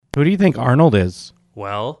Who do you think Arnold is?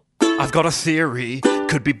 Well, I've got a theory.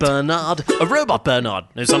 Could be Bernard, a robot Bernard.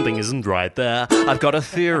 No, something isn't right there. I've got a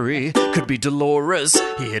theory. Could be Dolores.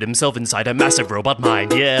 He hid himself inside a massive robot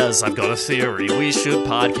mind. Yes, I've got a theory. We should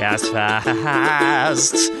podcast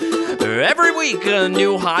fast. Every week, a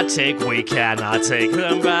new hot take. We cannot take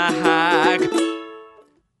them back.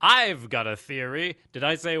 I've got a theory. Did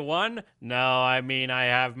I say one? No, I mean I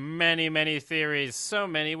have many theories. So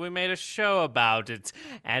many, we made a show about it.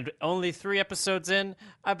 And only 3 episodes in,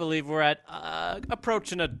 I believe we're at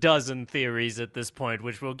approaching a dozen theories at this point,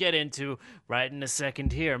 which we'll get into right in a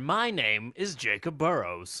second here. My name is Jacob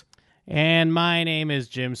Burrows. And my name is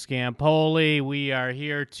Jim Scampoli. We are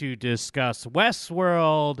here to discuss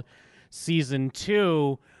Westworld Season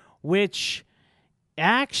 2, which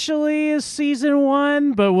actually is Season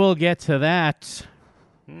 1, but we'll get to that.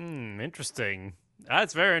 Interesting.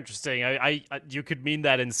 That's very interesting. I you could mean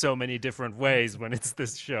that in so many different ways when it's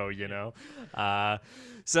this show, you know?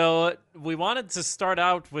 So we wanted to start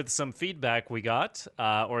out with some feedback we got,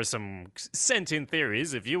 or some sent-in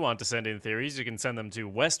theories. If you want to send in theories, you can send them to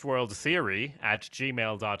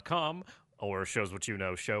westworldtheory@gmail.com or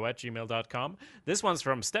showswhatyouKnow@gmail.com. This one's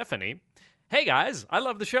from Stephanie. Hey guys, I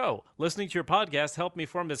love the show. Listening to your podcast helped me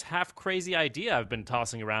form this half-crazy idea I've been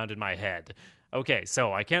tossing around in my head. Okay,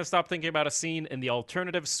 so I can't stop thinking about a scene in the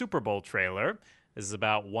alternative Super Bowl trailer. This is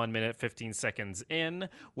about 1 minute, 15 seconds in,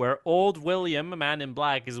 where old William, a man in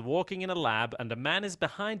black, is walking in a lab and a man is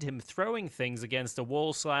behind him throwing things against a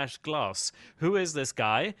wall/glass. Who is this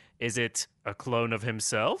guy? Is it a clone of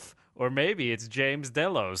himself? Or maybe it's James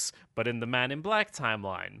Delos, but in the Man in Black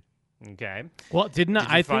timeline. Okay. Well, didn't Did you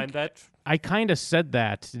I find think that? I kind of said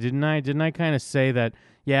that, didn't I? Didn't I kind of say that,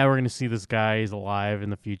 yeah, we're going to see this guy, he's alive in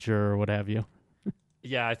the future or what have you?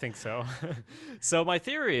 Yeah, I think so. So my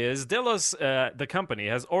theory is Delos, the company,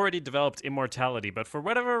 has already developed immortality, but for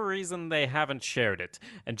whatever reason they haven't shared it.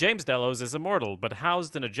 And James Delos is immortal, but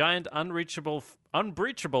housed in a giant unbreachable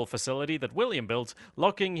facility that William built,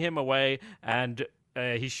 locking him away, and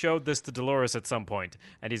he showed this to Dolores at some point.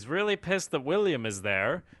 And he's really pissed that William is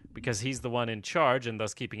there, because he's the one in charge and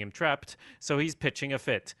thus keeping him trapped, so he's pitching a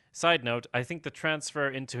fit. Side note, I think the transfer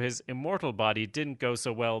into his immortal body didn't go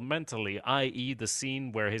so well mentally, i.e. the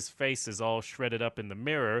scene where his face is all shredded up in the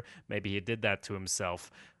mirror. Maybe he did that to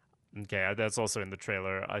himself. Okay, that's also in the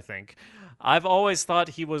trailer, I think. I've always thought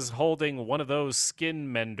he was holding one of those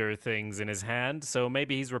skin mender things in his hand, so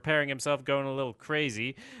maybe he's repairing himself, going a little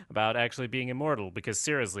crazy about actually being immortal, because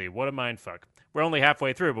seriously, what a mindfuck. We're only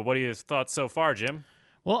halfway through, but what are your thoughts so far, Jim?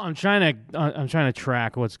 Well, I'm trying to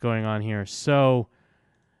track what's going on here. So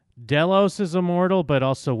Delos is immortal, but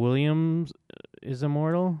also Williams is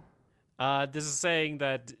immortal? This is saying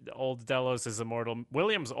that old Delos is immortal.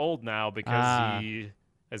 William's old now because he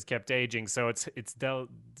has kept aging, so it's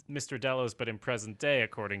Mr. Delos, but in present day,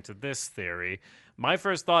 according to this theory. My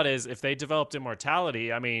first thought is, if they developed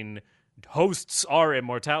immortality, I mean, hosts are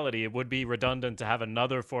immortality. It would be redundant to have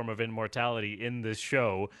another form of immortality in this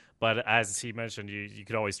show. But as he mentioned, you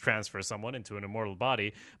could always transfer someone into an immortal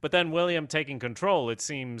body. But then William taking control, it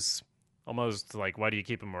seems almost like, why do you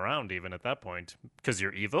keep him around even at that point? Because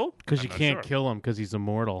you're evil? Because you can't kill him because he's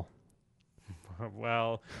immortal.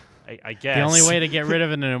 Well, I guess. The only way to get rid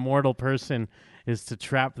of an immortal person is to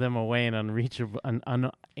trap them away in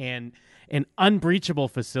an unbreachable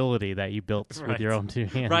facility that you built with your own 2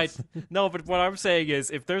 hands. Right. No, but what I'm saying is,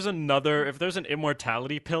 if there's an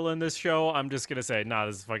immortality pill in this show, I'm just going to say, nah,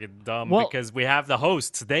 this is fucking dumb, because we have the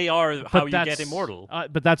hosts. They are how you get immortal.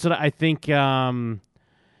 But that's what I think, to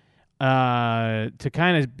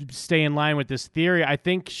kind of stay in line with this theory, I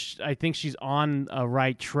think she's on a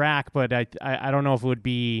right track, but I don't know if it would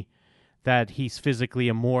be that he's physically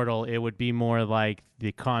immortal. It would be more like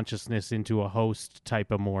the consciousness into a host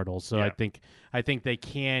type immortal. So yeah. I think they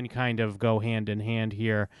can kind of go hand in hand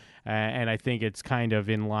here, and I think it's kind of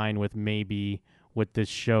in line with maybe what this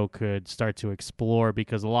show could start to explore,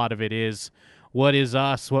 because a lot of it is what is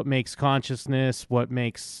us, what makes consciousness, what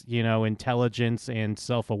makes, intelligence and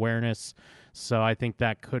self-awareness. So I think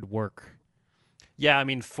that could work. Yeah, I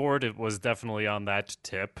mean, Ford was definitely on that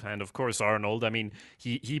tip. And of course, Arnold. I mean,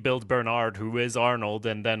 he built Bernard, who is Arnold,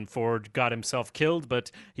 and then Ford got himself killed,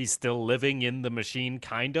 but he's still living in the machine,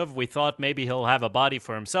 kind of. We thought maybe he'll have a body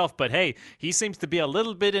for himself, but hey, he seems to be a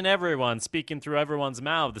little bit in everyone, speaking through everyone's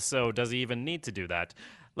mouths, so does he even need to do that?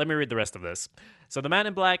 Let me read the rest of this. So the Man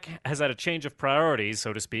in Black has had a change of priorities,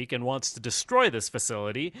 so to speak, and wants to destroy this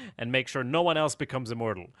facility and make sure no one else becomes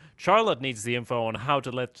immortal. Charlotte needs the info on how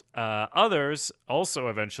to let others also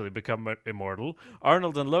eventually become immortal.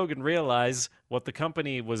 Arnold and Logan realize what the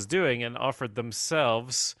company was doing and offered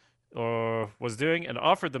themselves or was doing and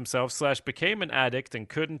offered themselves / became an addict and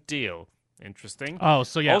couldn't deal. Interesting. Oh,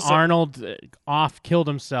 so yeah, Also, Arnold off killed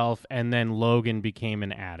himself, and then Logan became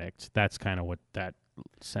an addict. That's kind of what that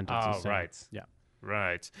sentence is oh, saying. right. Yeah.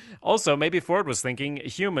 Right. Also, maybe Ford was thinking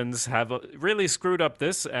humans have really screwed up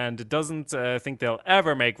this and doesn't think they'll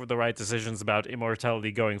ever make the right decisions about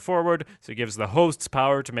immortality going forward, so he gives the hosts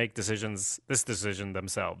power to make this decision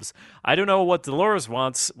themselves. I don't know what Dolores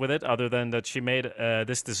wants with it other than that she made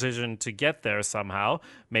this decision to get there somehow,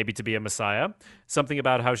 maybe to be a messiah. Something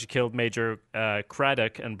about how she killed Major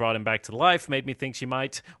Craddock and brought him back to life made me think she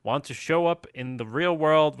might want to show up in the real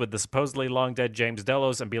world with the supposedly long-dead James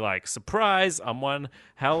Delos and be like, surprise, I'm one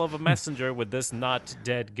hell of a messenger with this not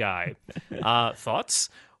dead guy. Thoughts?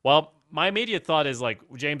 Well, my immediate thought is like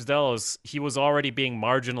James Delos, he was already being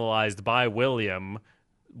marginalized by William.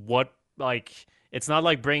 What, like, it's not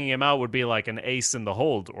like bringing him out would be like an ace in the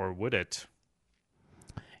hold, or would it?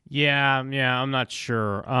 Yeah, I'm not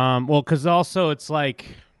sure. Well, because also it's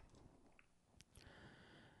like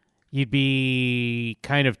you'd be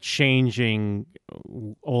kind of changing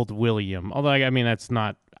old William. Although, I mean, that's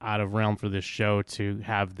not out of realm for this show to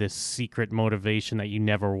have this secret motivation that you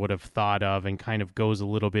never would have thought of and kind of goes a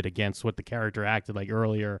little bit against what the character acted like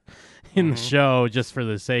earlier in the show just for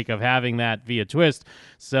the sake of having that via twist.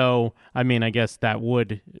 So, I mean, I guess that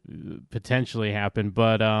would potentially happen,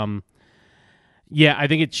 but yeah, I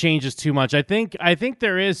think it changes too much. I think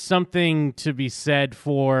there is something to be said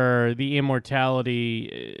for the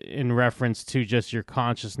immortality in reference to just your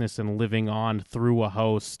consciousness and living on through a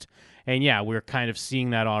host. And yeah, we're kind of seeing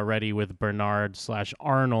that already with Bernard /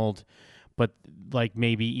 Arnold, but like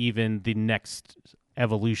maybe even the next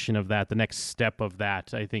evolution of that, the next step of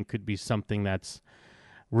that, I think could be something that's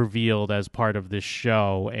revealed as part of this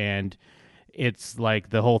show. And it's like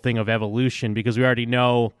the whole thing of evolution, because we already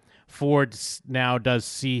know Ford now does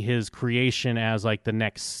see his creation as like the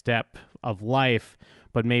next step of life,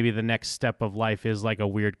 but maybe the next step of life is like a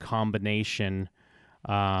weird combination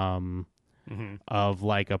of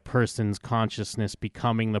like a person's consciousness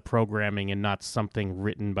becoming the programming and not something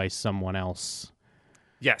written by someone else.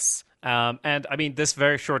 Yes. And I mean, this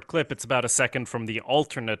very short clip, it's about a second from the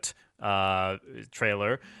alternate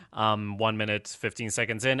trailer, 1 minute, 15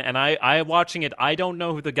 seconds in. And I watching it, I don't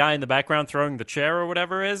know who the guy in the background throwing the chair or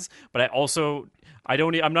whatever is, but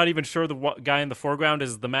I'm not even sure the guy in the foreground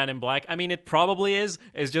is the man in black. I mean, it probably is.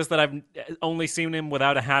 It's just that I've only seen him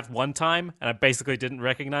without a hat one time, and I basically didn't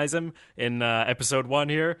recognize him in episode 1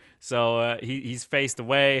 here. So he's faced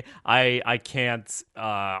away. I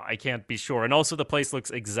can't be sure. And also, the place looks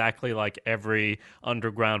exactly like every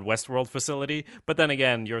underground Westworld facility. But then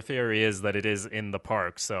again, your theory is that it is in the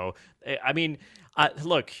park. So I mean.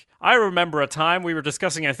 Look, I remember a time we were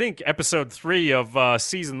discussing, I think, episode 3 of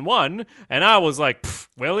season 1, and I was like,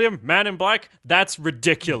 William, Man in Black, that's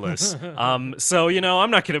ridiculous. So, you know,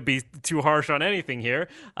 I'm not going to be too harsh on anything here,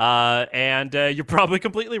 and you're probably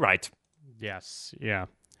completely right. Yes, yeah.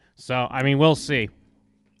 So, I mean, we'll see.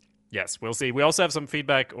 Yes, we'll see. We also have some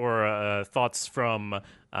feedback or thoughts from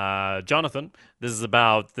Jonathan. This is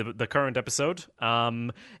about the current episode.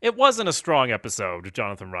 It wasn't a strong episode,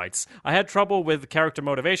 Jonathan writes. I had trouble with character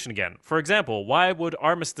motivation again. For example, why would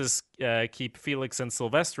Armistice keep Felix and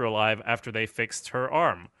Sylvester alive after they fixed her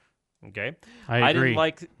arm? Okay. I agree. Didn't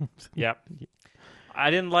like... Yeah. I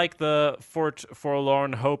didn't like the Fort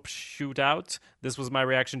Forlorn Hope shootout. This was my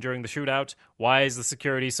reaction during the shootout. Why is the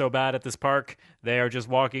security so bad at this park? They are just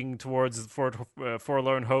walking towards Fort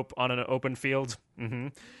Forlorn Hope on an open field.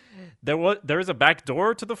 There is a back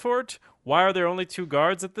door to the fort. Why are there only 2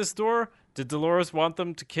 guards at this door? Did Dolores want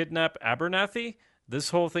them to kidnap Abernathy?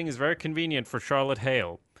 This whole thing is very convenient for Charlotte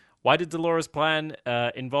Hale. Why did Dolores' plan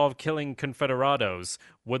involve killing Confederados?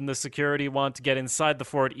 Wouldn't the security want to get inside the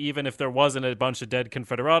fort even if there wasn't a bunch of dead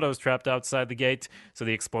Confederados trapped outside the gate, so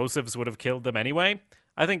the explosives would have killed them anyway?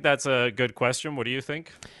 I think that's a good question. What do you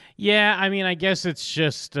think? Yeah, I mean, I guess it's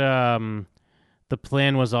just the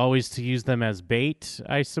plan was always to use them as bait,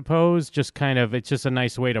 I suppose. Just kind of, it's just a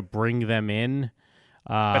nice way to bring them in.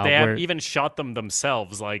 But they have even shot them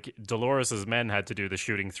themselves. Like, Dolores' men had to do the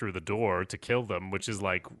shooting through the door to kill them, which is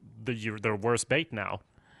like their worst bait now.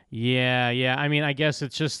 Yeah. I mean, I guess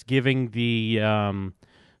it's just giving the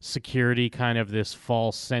security kind of this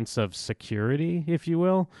false sense of security, if you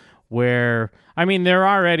will, where, I mean, they're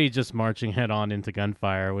already just marching head on into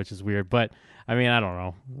gunfire, which is weird. But, I mean, I don't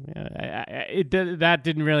know. That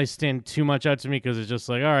didn't really stand too much out to me because it's just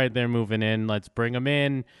like, all right, they're moving in. Let's bring them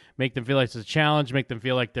in, make them feel like it's a challenge, make them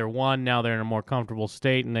feel like they're won. Now they're in a more comfortable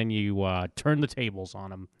state, and then you turn the tables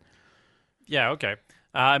on them. Yeah, okay.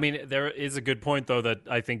 I mean, there is a good point, though, that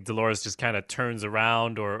I think Dolores just kind of turns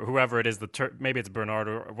around, or whoever it is, maybe it's Bernard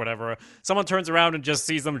or whatever. Someone turns around and just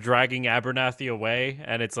sees them dragging Abernathy away,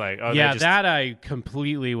 and it's like, oh, they Yeah, just. that I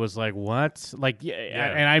completely was like, what? Like, yeah, Yeah.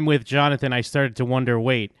 and I'm with Jonathan. I started to wonder,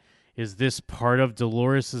 wait, is this part of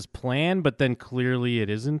Dolores's plan? But then clearly it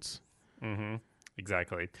isn't. Mm-hmm.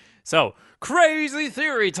 Exactly. So, crazy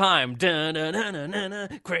theory time.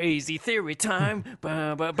 Dun-dun-dun-dun-dun-dun. Crazy theory time.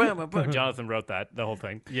 Ba-ba-ba-ba-ba. Jonathan wrote that, the whole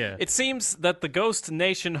thing. Yeah. It seems that the Ghost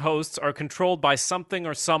Nation hosts are controlled by something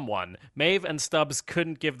or someone. Maeve and Stubbs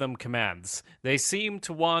couldn't give them commands. They seem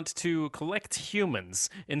to want to collect humans.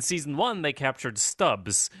 In season 1, they captured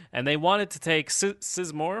Stubbs, and they wanted to take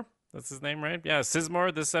Sizemore. That's his name, right? Yeah,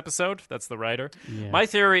 Sizemore this episode. That's the writer. Yeah. My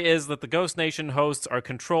theory is that the Ghost Nation hosts are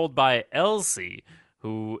controlled by Elsie,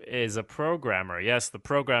 who is a programmer. Yes, the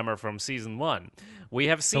programmer from season 1. We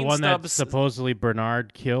have The seen one that Stubbs. supposedly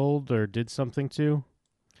Bernard killed or did something to.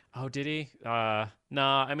 Oh, did he? No,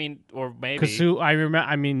 I mean, or maybe. Because I remember.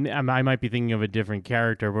 I mean, I might be thinking of a different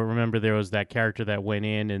character, but remember there was that character that went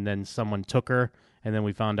in and then someone took her, and then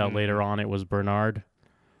we found out later on it was Bernard.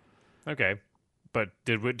 Okay, but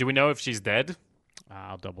do we know if she's dead?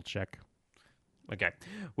 I'll double check. Okay,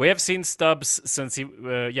 we have seen Stubbs since he.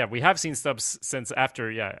 We have seen Stubbs since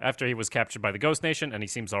after he was captured by the Ghost Nation, and he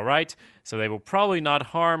seems all right. So they will probably not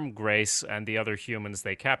harm Grace and the other humans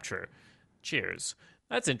they capture. Cheers.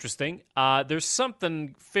 That's interesting. There's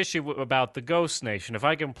something fishy about the Ghost Nation. If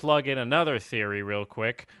I can plug in another theory real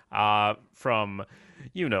quick, from,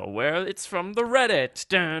 you know where, it's from the Reddit.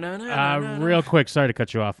 Real quick, sorry to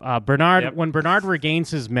cut you off. Bernard, Yep. when Bernard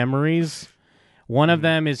regains his memories, one of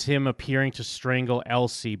them is him appearing to strangle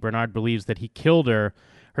Elsie. Bernard believes that he killed her.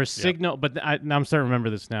 Her signal, but now I'm starting to remember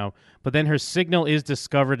this now. But then her signal is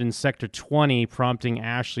discovered in Sector 20, prompting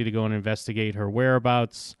Ashley to go and investigate her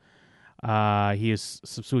whereabouts. He is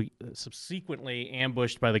subsequently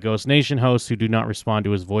ambushed by the Ghost Nation hosts who do not respond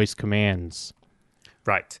to his voice commands.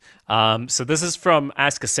 Right. So this is from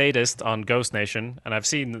Ask a Sadist on Ghost Nation, and I've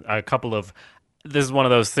seen a couple of. This is one of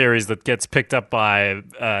those theories that gets picked up by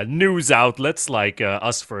news outlets like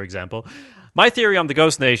us, for example. My theory on the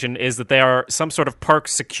Ghost Nation is that they are some sort of park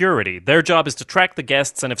security. Their job is to track the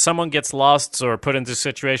guests, and if someone gets lost or put into a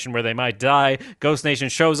situation where they might die, Ghost Nation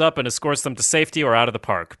shows up and escorts them to safety or out of the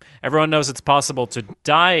park. Everyone knows it's possible to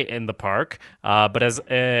die in the park, but has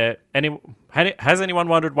anyone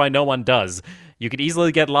wondered why no one does? You could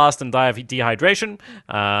easily get lost and die of dehydration.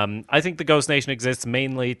 I think the Ghost Nation exists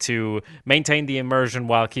mainly to maintain the immersion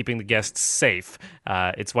while keeping the guests safe.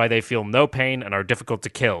 It's why they feel no pain and are difficult to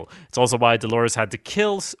kill. It's also why Dolores had to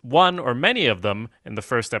kill one or many of them in the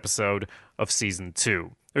first episode of Season 2.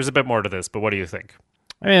 There's a bit more to this, but what do you think?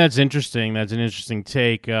 I mean, that's interesting. That's an interesting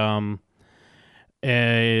take.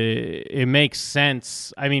 It makes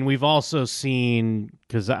sense. I mean, we've also seen,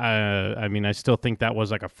 because I still think that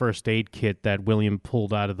was like a first aid kit that William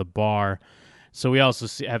pulled out of the bar. So we also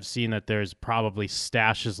have seen that there's probably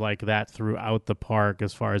stashes like that throughout the park,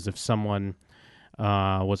 as far as if someone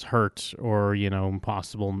was hurt or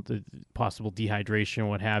possible dehydration,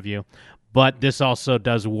 what have you. But this also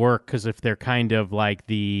does work because if they're kind of like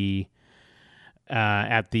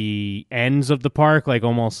at the ends of the park, like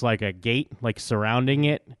almost like a gate, like surrounding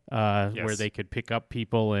it, where they could pick up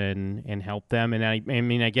people and help them. And I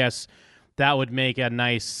mean, I guess that would make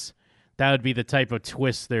that would be the type of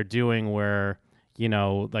twist they're doing where,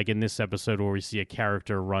 like in this episode where we see a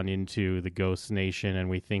character run into the Ghost Nation and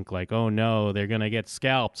we think like, oh no, they're going to get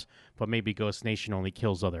scalped. But maybe Ghost Nation only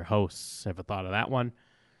kills other hosts. Ever thought of that one?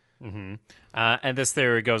 Mm-hmm. And this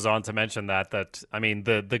theory goes on to mention that I mean,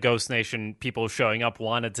 the Ghost Nation people showing up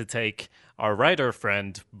wanted to take our writer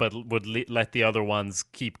friend, but would let the other ones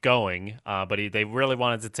keep going. But they really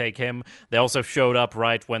wanted to take him. They also showed up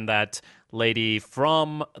right when that lady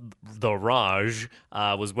from the Raj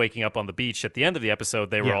was waking up on the beach at the end of the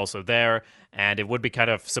episode. They were also there, and it would be kind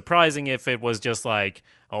of surprising if it was just like,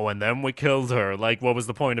 oh, and then we killed her. Like, what was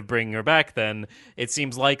the point of bringing her back then? It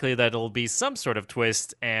seems likely that it'll be some sort of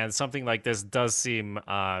twist, and something like this does seem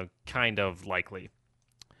kind of likely.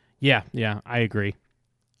 Yeah, I agree.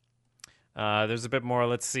 There's a bit more.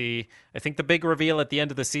 Let's see. I think the big reveal at the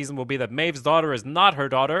end of the season will be that Maeve's daughter is not her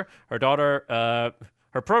daughter.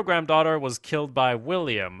 Her program daughter was killed by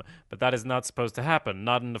William, but that is not supposed to happen,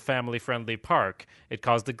 not in a family-friendly park. It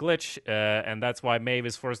caused a glitch, and that's why Maeve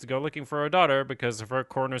is forced to go looking for her daughter, because of her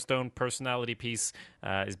cornerstone personality piece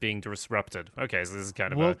is being disrupted. Okay, so this is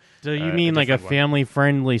kind of do you mean like a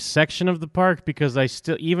family-friendly section of the park? Because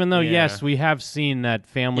even though, yes, we have seen that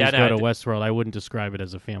families go to Westworld, I wouldn't describe it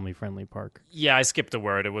as a family-friendly park. Yeah, I skipped a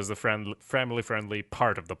word. It was the family-friendly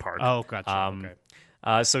part of the park. Oh, gotcha. Okay.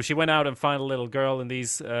 So she went out and found a little girl in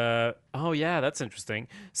these. Oh yeah, that's interesting.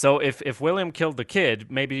 So if William killed the kid,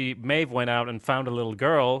 maybe Maeve went out and found a little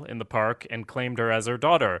girl in the park and claimed her as her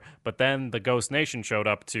daughter. But then the Ghost Nation showed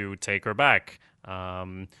up to take her back,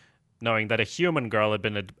 knowing that a human girl had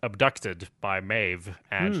been abducted by Maeve,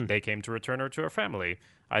 and they came to return her to her family.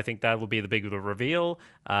 I think that will be the big reveal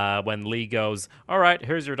when Lee goes, "All right,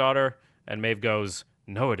 here's your daughter," and Maeve goes,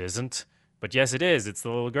 "No, it isn't." But yes, it is. It's the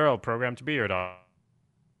little girl programmed to be your daughter.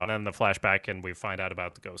 And then the flashback, and we find out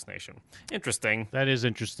about the Ghost Nation. Interesting. That is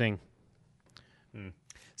interesting.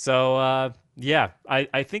 So, yeah,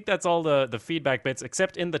 I think that's all the feedback bits,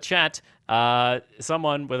 except in the chat,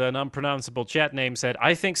 someone with an unpronounceable chat name said,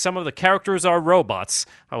 "I think some of the characters are robots."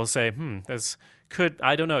 I will say,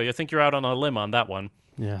 I don't know. You think you're out on a limb on that one.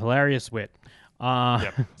 Yeah, hilarious wit.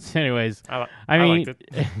 Yep. Anyways, I mean, liked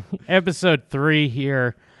it. episode 3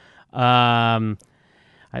 here.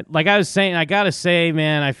 Like I was saying, I gotta say,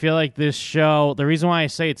 man, I feel like this show, the reason why I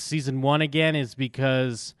say it's season 1 again is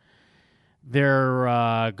because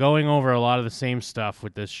they're going over a lot of the same stuff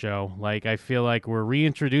with this show. Like, I feel like we're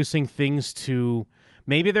reintroducing things to,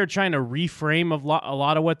 maybe they're trying to reframe a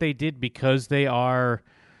lot of what they did because they are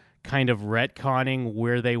kind of retconning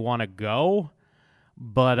where they want to go.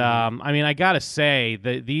 But, I mean, I gotta say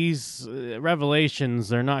that these revelations,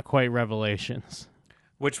 they're not quite revelations.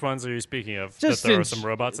 Which ones are you speaking of? That there are some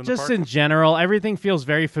robots in the park? Just in general, everything feels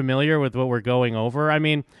very familiar with what we're going over. I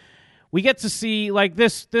mean, we get to see, like,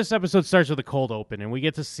 this episode starts with a cold open, and we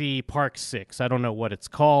get to see Park 6. I don't know what it's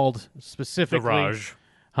called specifically. The Raj.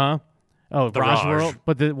 Huh? Oh, The Raj Raj. World?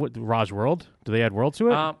 But the Raj World? Do they add world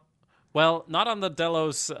to it? Well, not on the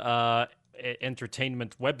Delos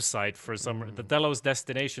entertainment website for the Delos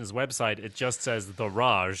Destinations website. It just says the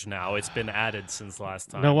Raj now. It's been added since last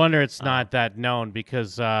time. No wonder it's not that known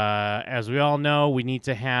because, as we all know, we need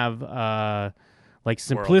to have like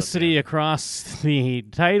simplicity across the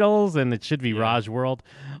titles, and it should be Raj World.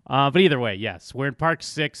 But either way, yes, we're in Park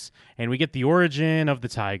 6, and we get the origin of the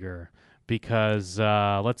tiger. Because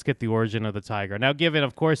let's get the origin of the tiger. Now, given,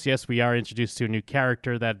 of course, yes, we are introduced to a new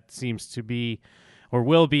character that seems to be or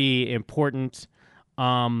will be important.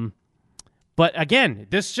 But again,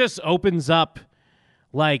 this just opens up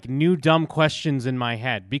like new dumb questions in my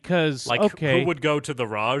head because, like, who would go to the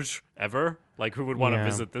Raj ever? Like, who would want to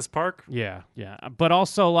visit this park? Yeah. But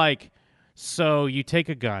also, like, so you take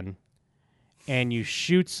a gun and you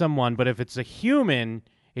shoot someone, but if it's a human,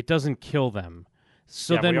 it doesn't kill them.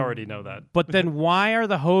 So yeah, then, we already know that. But then why are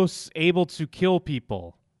the hosts able to kill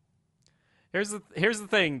people? Here's the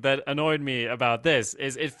thing that annoyed me about this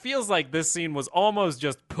is it feels like this scene was almost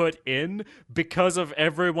just put in because of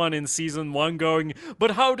everyone in season 1 going,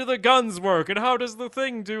 but how do the guns work and how does the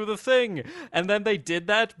thing do the thing? And then they did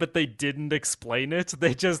that, but they didn't explain it.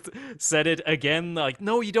 They just said it again, like,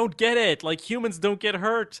 no, you don't get it. Like, humans don't get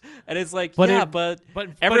hurt. And it's like, but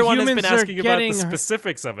everyone has been asking about the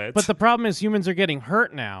specifics of it. But the problem is humans are getting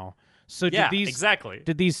hurt now. So did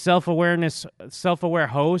these self-aware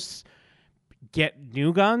hosts get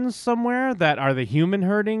new guns somewhere that are the human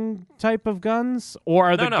hurting type of guns,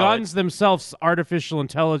 or are the guns themselves artificial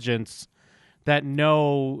intelligence that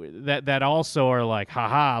know that also are like,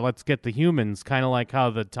 haha, let's get the humans, kind of like how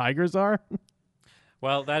the tigers are?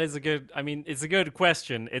 Well, that is it's a good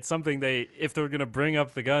question. It's something if they're going to bring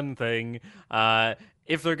up the gun thing,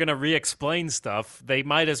 if they're going to re-explain stuff, they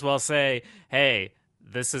might as well say, hey,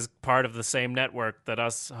 this is part of the same network that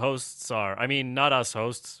us hosts are. I mean, not us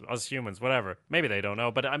hosts, us humans, whatever. Maybe they don't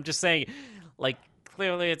know, but I'm just saying, like,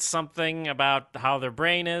 clearly it's something about how their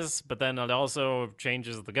brain is, but then it also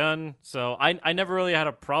changes the gun. So I never really had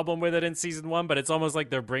a problem with it in season 1, but it's almost like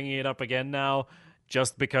they're bringing it up again now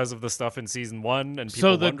just because of the stuff in season 1 and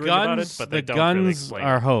people wondering about it, but they don't really explain it. The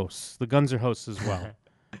guns are hosts. The guns are hosts as well.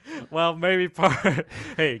 Well, maybe part...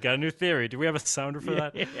 Hey, got a new theory. Do we have a sounder for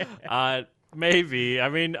that? Maybe. I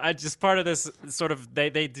mean, just part of this sort of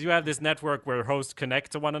they do have this network where hosts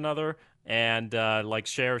connect to one another and like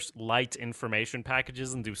share light information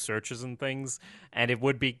packages and do searches and things. And it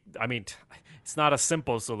would be, I mean, it's not a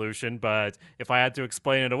simple solution, but if I had to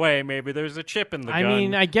explain it away, maybe there's a chip in the gun. I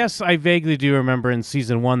mean, I guess I vaguely do remember in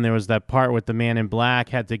season 1 there was that part with the man in black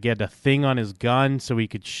had to get a thing on his gun so he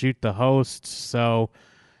could shoot the hosts. So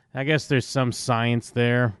I guess there's some science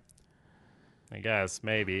there. I guess,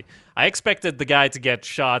 maybe. I expected the guy to get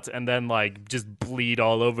shot and then, like, just bleed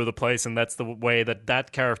all over the place, and that's the way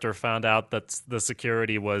that character found out that the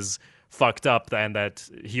security was fucked up and that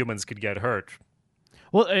humans could get hurt.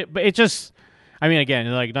 Well, it just... I mean, again,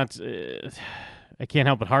 like, not... I can't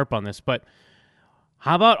help but harp on this, but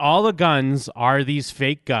How about all the guns are these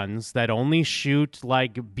fake guns that only shoot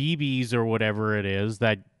like BBs or whatever it is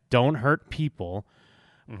that don't hurt people,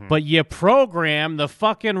 but you program the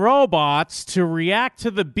fucking robots to react to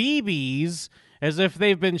the BBs as if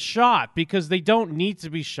they've been shot because they don't need to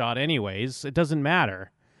be shot anyways. It doesn't matter.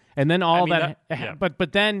 And then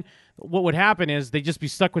but then what would happen is they'd just be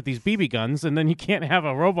stuck with these BB guns, and then you can't have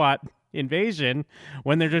a robot invasion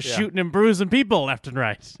when they're just shooting and bruising people left and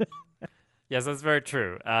right. Yes, that's very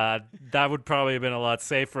true. That would probably have been a lot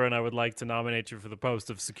safer, and I would like to nominate you for the post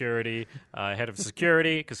of security, head of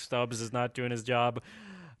security, because Stubbs is not doing his job.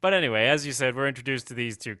 But anyway, as you said, we're introduced to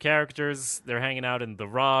these two characters. They're hanging out in the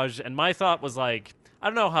Raj, and my thought was like, I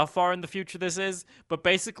don't know how far in the future this is, but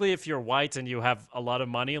basically if you're white and you have a lot of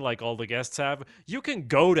money like all the guests have, you can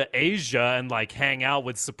go to Asia and like hang out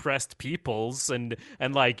with suppressed peoples and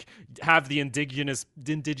like have the indigenous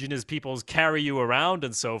peoples carry you around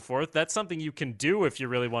and so forth. That's something you can do if you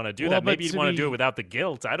really want to do that. Maybe you'd want to do it without the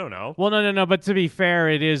guilt. I don't know. Well, no. But to be fair,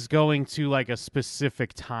 it is going to like a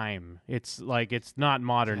specific time. It's like it's not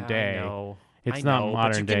modern day. I know. It's not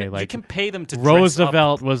modern day. Like you can pay them to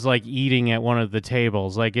Roosevelt was like eating at one of the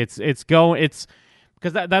tables. Like it's because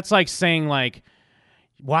that's like saying like,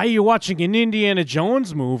 why are you watching an Indiana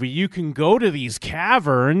Jones movie? You can go to these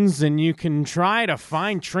caverns and you can try to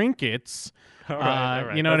find trinkets. All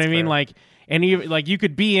right, you know what I mean? Fair. Like, and you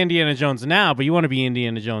could be Indiana Jones now, but you want to be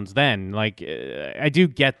Indiana Jones then. Like, I do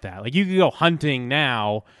get that. Like, you could go hunting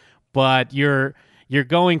now, but you're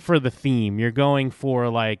going for the theme. You're going for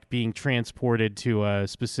like being transported to a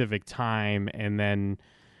specific time and then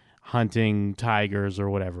hunting tigers or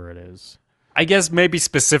whatever it is. I guess maybe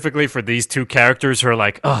specifically for these two characters who are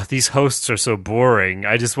like, oh, these hosts are so boring.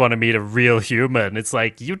 I just want to meet a real human. It's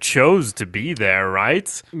like, you chose to be there,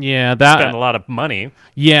 right? Yeah, spend a lot of money.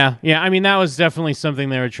 Yeah. I mean, that was definitely something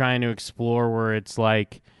they were trying to explore where it's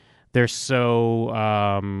like, they're so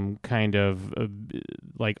kind of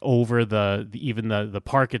like over the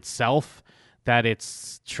park itself that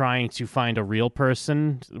it's trying to find a real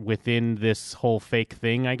person within this whole fake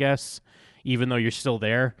thing, I guess, even though you're still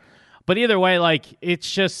there. But either way, like, it's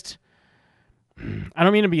just, I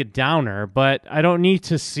don't mean to be a downer, but I don't need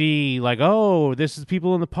to see like, oh, this is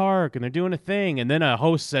people in the park and they're doing a thing. And then a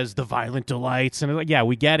host says the violent delights. And it's like, yeah,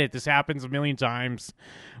 we get it. This happens a million times.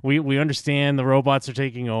 We understand the robots are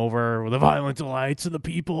taking over, the violent delights of the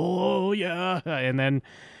people. Oh, yeah. And then,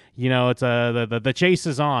 it's the chase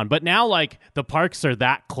is on. But now, like, the parks are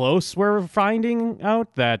that close, we're finding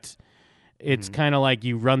out that it's kind of like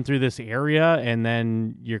you run through this area and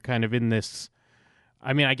then you're kind of in this.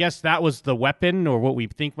 I mean, I guess that was the weapon or what we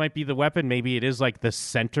think might be the weapon. Maybe it is like the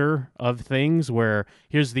center of things where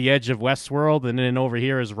here's the edge of Westworld and then over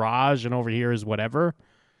here is Raj and over here is whatever.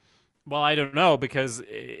 Well, I don't know because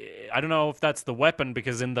I don't know if that's the weapon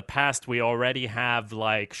because in the past we already have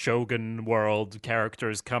like Shogun World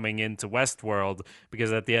characters coming into Westworld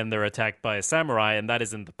because at the end they're attacked by a samurai and that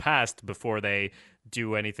is in the past before they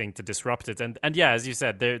do anything to disrupt it. And yeah, as you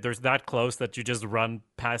said, there's that close that you just run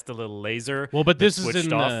past a little laser. Well, but this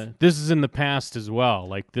is in the past as well.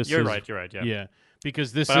 Like this. You're right. Yeah. Yeah,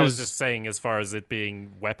 because this. But I was just saying, as far as it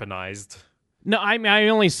being weaponized. No, I mean, I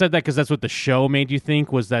only said that because that's what the show made you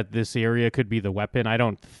think was that this area could be the weapon. I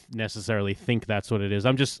don't necessarily think that's what it is.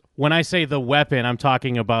 When I say the weapon, I'm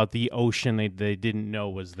talking about the ocean they didn't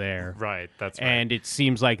know was there. Right, that's right. And it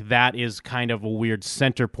seems like that is kind of a weird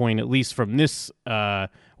center point, at least from this, what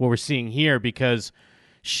we're seeing here, because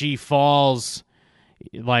she falls,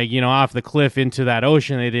 like, off the cliff into that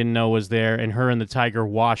ocean they didn't know was there, and her and the tiger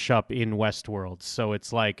wash up in Westworld. So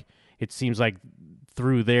it's like, it seems like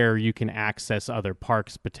through there you can access other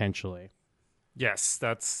parks potentially. Yes,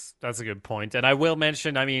 that's a good point. And I will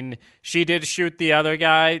mention, I mean, she did shoot the other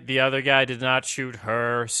guy. The other guy did not shoot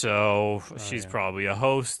her, so she's probably a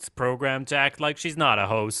host programmed to act like she's not a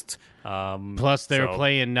host. Plus, they were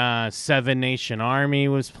playing Seven Nation Army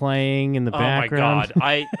was playing in the background. Oh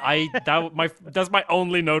my god! That's my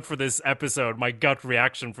only note for this episode. My gut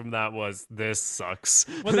reaction from that was, "This sucks."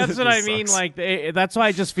 Well, that's what I mean. Like, that's why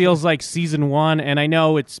it just feels like season one. And I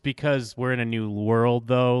know it's because we're in a new world,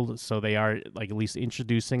 though, so they are like at least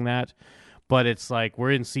introducing that. But it's like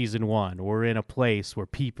we're in season one. We're in a place where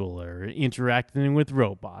people are interacting with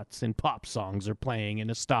robots and pop songs are playing in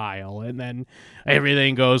a style, and then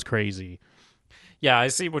everything goes crazy. Yeah, I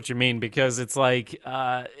see what you mean because it's like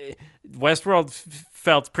Westworld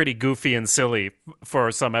felt pretty goofy and silly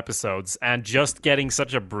for some episodes, and just getting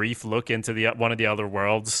such a brief look into one of the other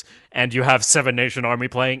worlds, and you have Seven Nation Army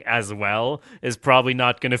playing as well, is probably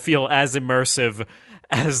not going to feel as immersive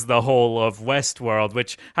as the whole of Westworld,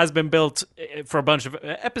 which has been built for a bunch of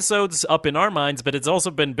episodes up in our minds, but it's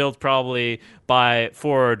also been built probably by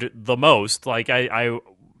Ford the most. Like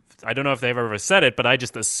I don't know if they've ever said it, but I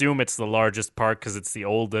just assume it's the largest park because it's the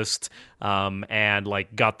oldest, and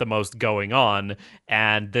like got the most going on.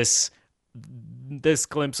 And this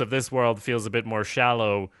glimpse of this world feels a bit more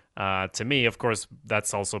shallow to me. Of course,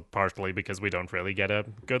 that's also partially because we don't really get a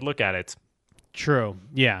good look at it. True.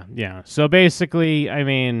 Yeah. So basically, I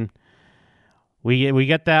mean, we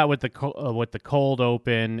get that with the cold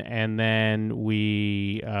open, and then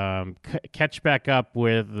we catch back up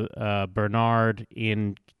with Bernard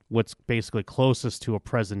in what's basically closest to a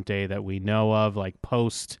present day that we know of, like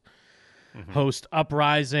post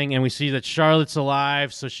uprising, and we see that Charlotte's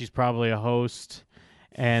alive, so she's probably a host.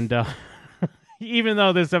 And even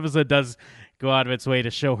though this episode does go out of its way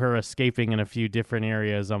to show her escaping in a few different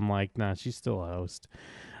areas, I'm like, nah, she's still a host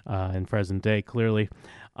in present day, clearly.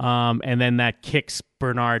 And then that kicks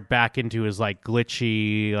Bernard back into his like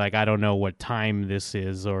glitchy, like I don't know what time this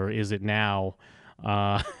is, or is it now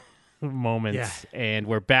moments. Yeah. And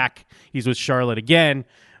we're back. He's with Charlotte again,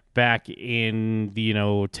 back in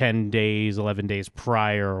the 10 days, 11 days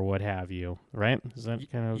prior, or what have you, right? Is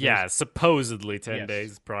that kind of supposedly 10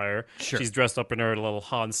 days prior. Sure. She's dressed up in her little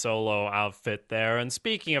Han Solo outfit there. And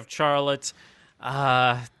speaking of Charlotte,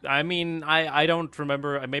 I mean, I don't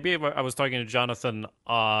remember. Maybe I was talking to Jonathan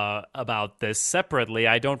about this separately.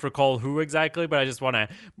 I don't recall who exactly, but I just want to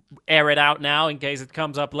air it out now in case it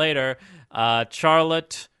comes up later.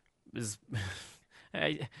 Charlotte is...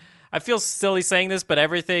 I feel silly saying this, but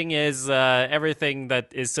everything that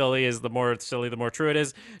is silly is the more silly, the more true it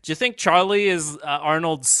is. Do you think Charlie is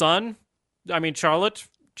Arnold's son? I mean, Charlotte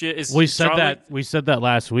is. We said Charlie? We said that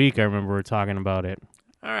last week. I remember we were talking about it.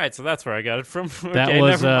 All right, so that's where I got it from. That okay,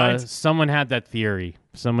 was never mind. Someone had that theory.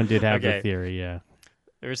 Someone did have the theory. Yeah.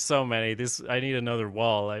 There's so many. I need another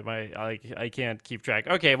wall. I can't keep track.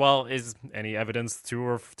 Okay, well, is any evidence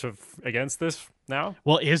to against this now?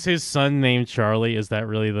 Well, is his son named Charlie? Is that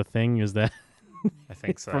really the thing? Is that? I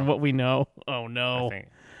think so. From what we know. Oh no.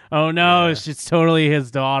 It's totally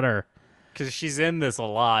his daughter. Because she's in this a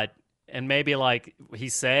lot, and maybe like he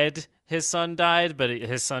said his son died, but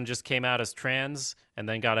his son just came out as trans and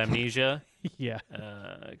then got amnesia. Yeah.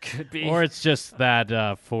 Could be. Or it's just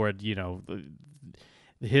that Ford,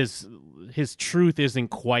 his truth isn't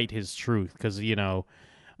quite his truth, because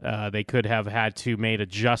they could have had to made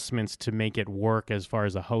adjustments to make it work as far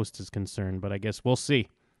as a host is concerned, but I guess we'll see.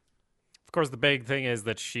 Of course, the big thing is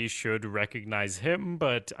that she should recognize him,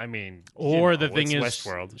 but I mean, the thing is,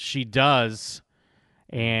 Westworld. She does,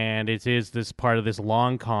 and it is this part of this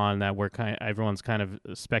long con that everyone's kind of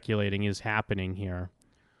speculating is happening here.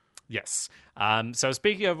 Yes. So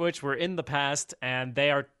speaking of which, we're in the past, and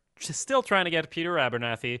they are still trying to get Peter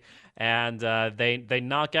Abernathy, and they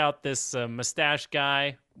knock out this mustache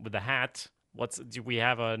guy with a hat. Do we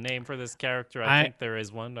have a name for this character? I think there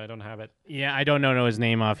is one. I don't have it. Yeah, I don't know his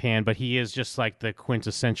name offhand, but he is just like the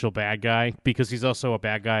quintessential bad guy, because he's also a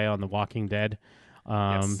bad guy on The Walking Dead.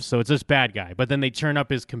 Yes. So it's this bad guy, but then they turn up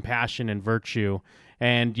his compassion and virtue.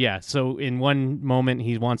 And yeah, so in one moment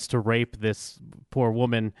he wants to rape this poor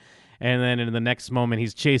woman, and then in the next moment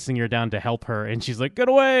he's chasing her down to help her, and she's like, "Get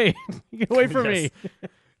away! Get away from me!"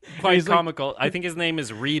 Quite comical. I think his name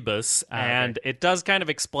is Rebus, and it does kind of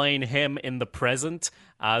explain him in the present.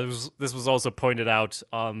 This was also pointed out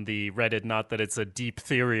on the Reddit, not that it's a deep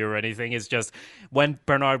theory or anything. It's just when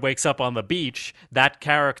Bernard wakes up on the beach, that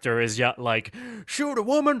character is like, "Shoot a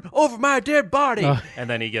woman over my dead body," and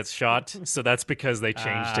then he gets shot. So that's because they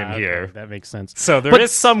changed him here. That makes sense. So there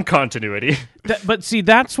is some continuity. But see,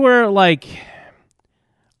 that's where like...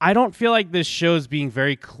 I don't feel like this show's being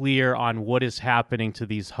very clear on what is happening to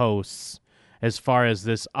these hosts as far as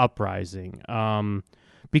this uprising.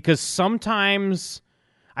 Because sometimes,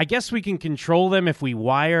 I guess we can control them if we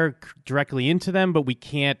wire directly into them, but we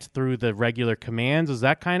can't through the regular commands. Is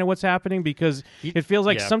that kind of what's happening? Because it feels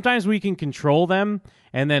like sometimes we can control them,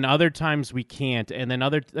 and then other times we can't. And then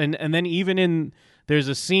and then even there's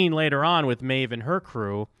a scene later on with Maeve and her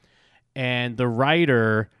crew, and the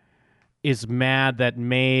writer is mad that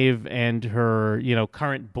Maeve and her,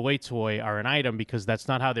 current boy toy are an item because that's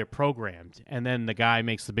not how they're programmed. And then the guy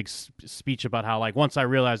makes the big speech about how, like, once I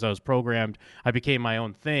realized I was programmed, I became my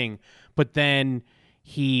own thing. But then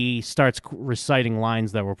he starts reciting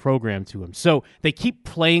lines that were programmed to him. So they keep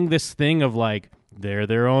playing this thing of, like, they're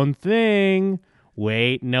their own thing.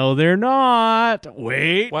 Wait, no, they're not.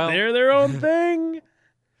 Wait, they're their own thing.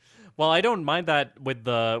 Well, I don't mind that with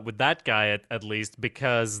that guy at least,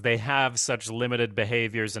 because they have such limited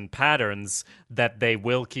behaviors and patterns that they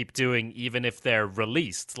will keep doing even if they're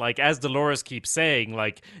released. Like as Dolores keeps saying,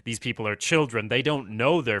 like these people are children. They don't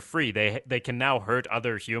know they're free. They can now hurt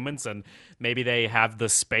other humans, and maybe they have the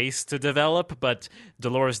space to develop, but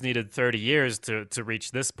Dolores needed 30 years to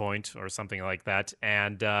reach this point or something like that.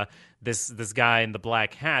 And this guy in the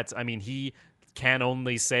black hat, I mean, he can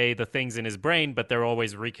only say the things in his brain, but they're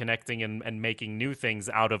always reconnecting and making new things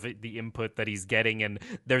out of the input that he's getting. And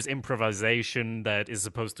there's improvisation that is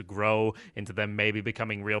supposed to grow into them maybe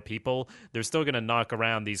becoming real people. They're still going to knock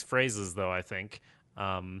around these phrases, though, I think.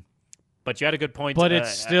 But you had a good point. But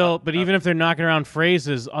it's still, but even if they're knocking around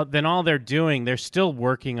phrases, then all they're doing, they're still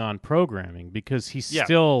working on programming, because he's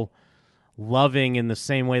still loving in the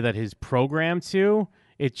same way that he's programmed to.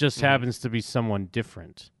 It just happens to be someone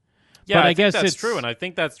different. Yeah, but I guess think that's it's true, and I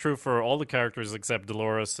think that's true for all the characters except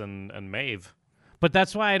Dolores and Maeve. But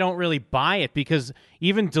that's why I don't really buy it, because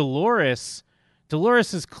even Dolores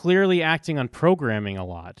is clearly acting on programming a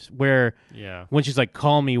lot, where when she's like,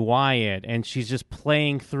 call me Wyatt, and she's just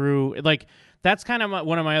playing through, like, that's kind of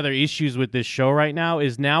one of my other issues with this show right now,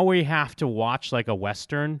 is now we have to watch like a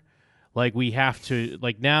Western. Like we have to,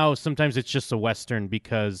 like now sometimes it's just a Western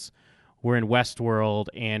because we're in Westworld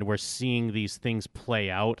and we're seeing these things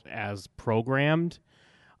play out as programmed.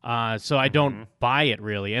 So I don't buy it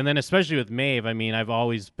really. And then especially with Maeve, I mean, I've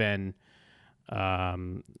always been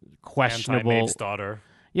questionable. Anti-Maeve's daughter.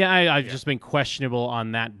 Yeah, I've just been questionable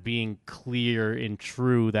on that being clear and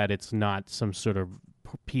true, that it's not some sort of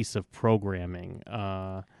piece of programming.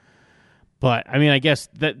 But I mean, I guess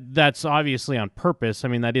that's obviously on purpose. I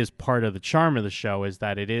mean, that is part of the charm of the show, is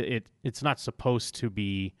that it's not supposed to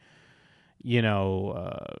be,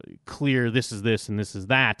 clear, this is this and this is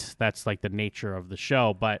that. That's like the nature of the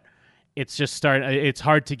show. But it's just it's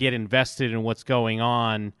hard to get invested in what's going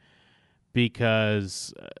on,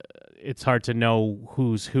 because it's hard to know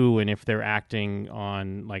who's who and if they're acting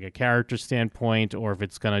on like a character standpoint or if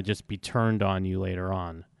it's going to just be turned on you later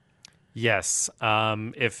on. Yes.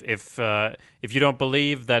 If you don't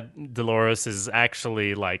believe that Dolores is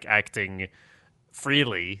actually like acting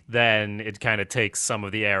freely, then it kind of takes some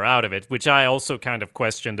of the air out of it, which I also kind of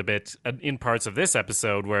questioned a bit in parts of this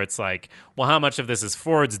episode, where it's like, well, how much of this is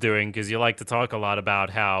Ford's doing? Because you like to talk a lot about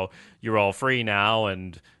how you're all free now,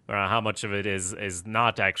 and how much of it is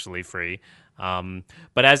not actually free.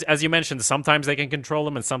 But as you mentioned, sometimes they can control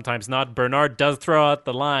him and sometimes not. Bernard does throw out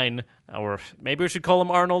the line, or maybe we should call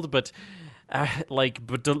him Arnold, but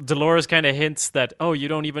Dolores kind of hints that, oh, you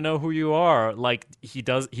don't even know who you are. Like he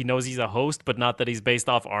knows he's a host, but not that he's based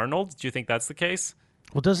off Arnold. Do you think that's the case?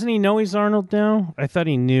 Well, doesn't he know he's Arnold now? I thought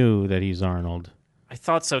he knew that he's Arnold. I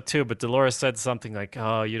thought so too, but Dolores said something like,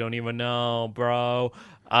 oh, you don't even know, bro.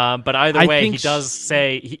 But either way, he does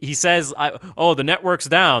say, he says, the network's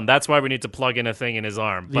down. That's why we need to plug in a thing in his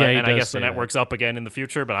arm. But, and I guess the network's up again in the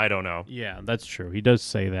future, but I don't know. Yeah, that's true. He does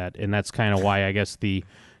say that, and that's kind of why I guess the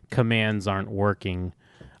commands aren't working,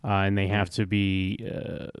 and they have to be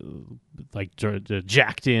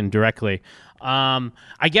jacked in directly.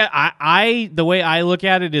 The way I look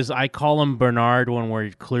at it is I call him Bernard when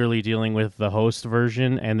we're clearly dealing with the host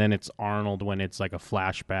version, and then it's Arnold when it's like a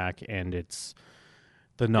flashback and it's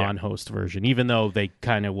the non-host version, even though they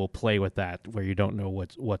kind of will play with that where you don't know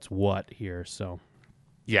what's what here. So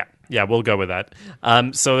yeah, we'll go with that.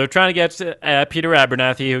 So they're trying to get Peter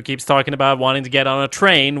Abernathy, who keeps talking about wanting to get on a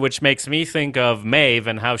train, which makes me think of Maeve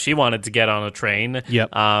and how she wanted to get on a train.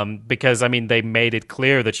 Yep. Because I mean, they made it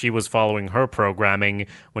clear that she was following her programming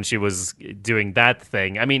when she was doing that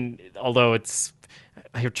thing. I mean, although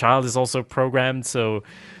her child is also programmed, so.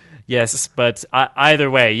 Yes, but either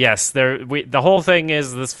way, yes. The whole thing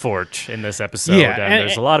is this fort in this episode, and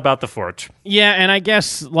there's a lot about the fort. Yeah, and I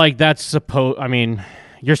guess like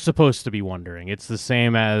you're supposed to be wondering. It's the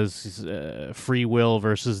same as free will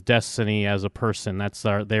versus destiny as a person. That's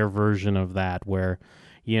their version of that, where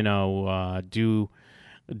do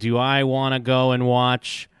I want to go and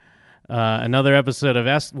watch another episode of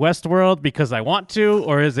Westworld because I want to,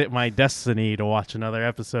 or is it my destiny to watch another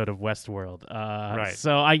episode of Westworld? Right.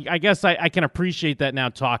 So I guess I can appreciate that now,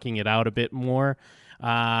 talking it out a bit more.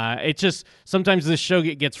 It just sometimes this show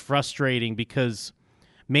gets frustrating because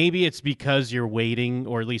maybe it's because you're waiting,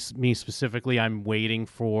 or at least me specifically, I'm waiting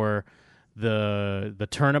for the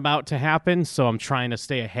turnabout to happen, so I'm trying to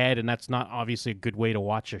stay ahead, and that's not obviously a good way to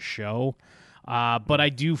watch a show. But I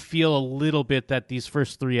do feel a little bit that these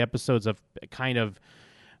first 3 episodes have kind of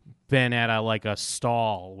been at a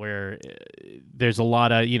stall where there's a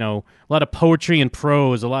lot of poetry and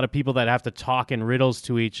prose, a lot of people that have to talk in riddles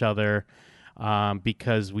to each other.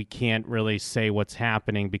 because we can't really say what's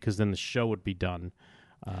happening because then the show would be done.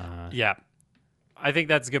 Yeah. I think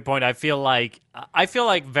that's a good point. I feel like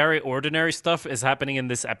very ordinary stuff is happening in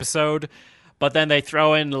this episode, but then they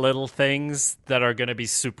throw in little things that are going to be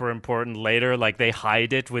super important later. Like they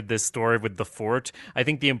hide it with this story with the fort. I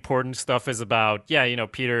think the important stuff is about,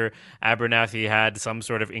 Peter Abernathy had some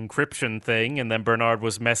sort of encryption thing, and then Bernard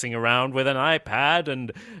was messing around with an iPad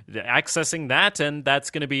and accessing that, and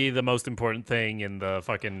that's going to be the most important thing in the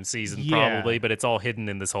fucking season probably, but it's all hidden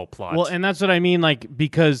in this whole plot. Well, and that's what I mean, like,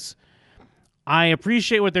 because I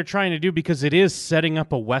appreciate what they're trying to do because it is setting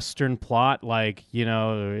up a Western plot. Like,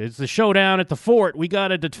 it's the showdown at the fort. We got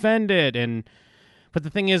to defend it. But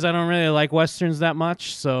the thing is, I don't really like Westerns that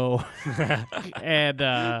much. So, and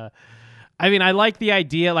I mean, I like the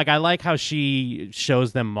idea. Like, I like how she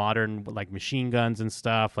shows them modern, like, machine guns and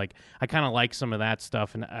stuff. Like, I kind of like some of that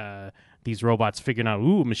stuff. And these robots figuring out,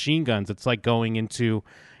 machine guns. It's like going into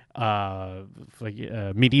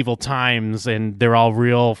medieval times, and they're all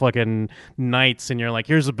real fucking knights, and you're like,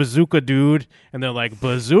 here's a bazooka, dude, and they're like,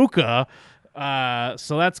 bazooka.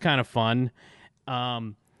 So that's kind of fun.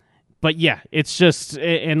 But yeah, it's just,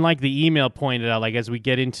 and like the email pointed out, like as we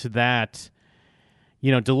get into that,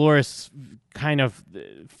 Dolores kind of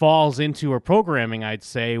falls into her programming, I'd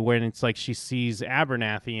say, when it's like she sees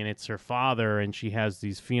Abernathy and it's her father, and she has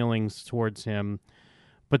these feelings towards him.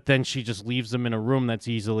 But then she just leaves them in a room that's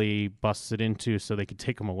easily busted into so they could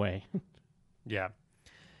take them away. Yeah.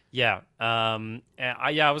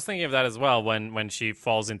 I was thinking of that as well when she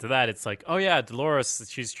falls into that. It's like, oh yeah, Dolores,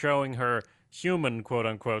 she's showing her human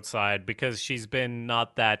quote-unquote side because she's been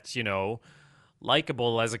not that,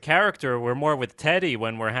 likable as a character. We're more with Teddy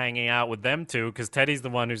when we're hanging out with them two, because Teddy's the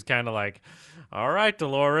one who's kind of like, all right,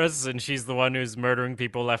 Dolores, and she's the one who's murdering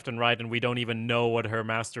people left and right, and we don't even know what her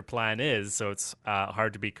master plan is, so it's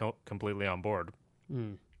hard to be completely on board.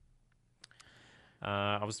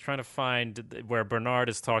 I was trying to find where Bernard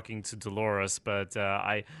is talking to Dolores, but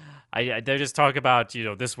they just talk about,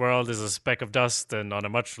 this world is a speck of dust and on a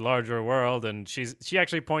much larger world, and she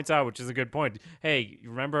actually points out, which is a good point, hey,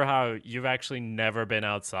 remember how you've actually never been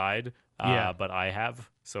outside? Yeah. But I have,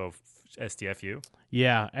 so STFU.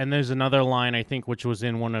 Yeah, and there's another line, I think, which was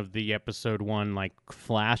in one of the episode 1, like,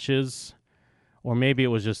 flashes, or maybe it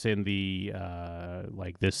was just in the,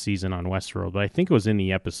 like, this season on Westworld, but I think it was in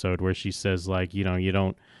the episode where she says, like, you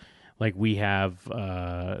don't, like, we have,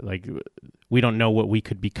 like, we don't know what we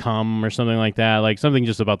could become, or something like that, like, something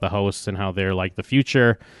just about the hosts and how they're, like, the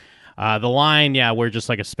future. The line, we're just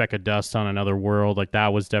like a speck of dust on another world. Like,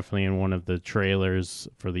 that was definitely in one of the trailers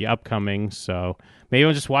for the upcoming. So maybe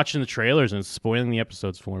I'm just watching the trailers and it's spoiling the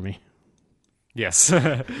episodes for me. Yes,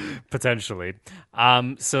 potentially.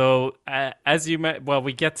 So as you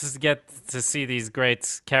we get to see these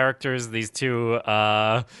great characters, these two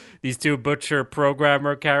butcher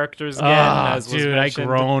programmer characters again. Dude, I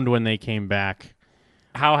groaned when they came back.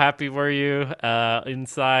 How happy were you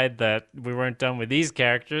inside that we weren't done with these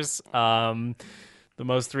characters? The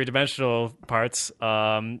most three-dimensional parts. They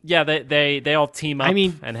all team up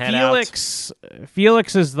and head out.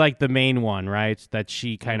 Felix is like the main one, right? That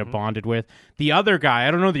she kind of bonded with. The other guy,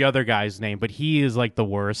 I don't know the other guy's name, but he is like the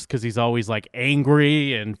worst because he's always like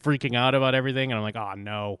angry and freaking out about everything. And I'm like, oh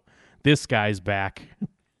no, this guy's back.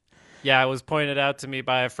 Yeah, it was pointed out to me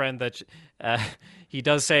by a friend that he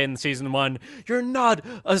does say in season 1, you're not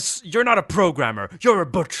a programmer, you're a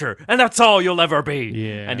butcher, and that's all you'll ever be.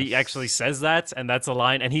 Yes. And he actually says that, and that's a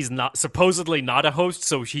line, and he's supposedly not a host,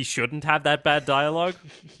 so he shouldn't have that bad dialogue.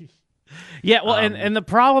 Yeah, well, and the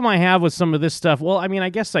problem I have with some of this stuff, well, I mean, I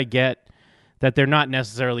guess I get that they're not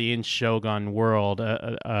necessarily in Shogun world.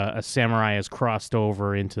 A samurai has crossed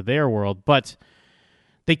over into their world, but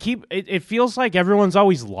they keep it feels like everyone's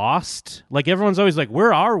always lost. Like, everyone's always like,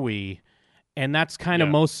 where are we? And that's kind of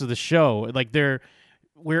most of the show. Like,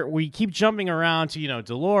 we keep jumping around to,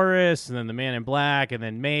 Dolores, and then the Man in Black, and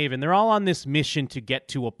then Maeve, and they're all on this mission to get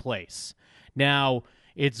to a place. Now,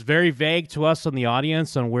 it's very vague to us on the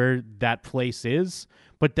audience on where that place is,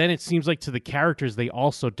 but then it seems like to the characters, they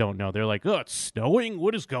also don't know. They're like, oh, it's snowing?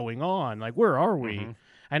 What is going on? Like, where are we? Mm-hmm.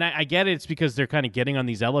 And I get it. It's because they're kind of getting on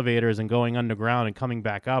these elevators and going underground and coming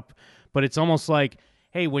back up. But it's almost like,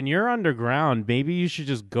 hey, when you're underground, maybe you should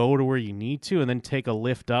just go to where you need to and then take a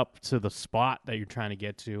lift up to the spot that you're trying to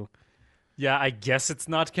get to. Yeah, I guess it's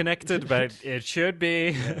not connected, but it should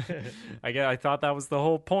be. I thought that was the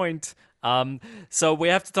whole point. So we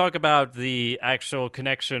have to talk about the actual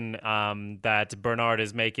connection that Bernard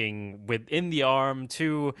is making within the arm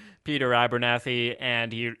to Peter Abernathy,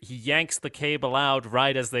 and he yanks the cable out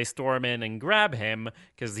right as they storm in and grab him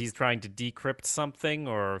because he's trying to decrypt something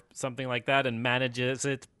or something like that, and manages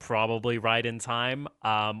it probably right in time.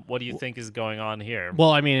 What do you think is going on here?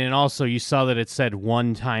 Well, I mean, and also you saw that it said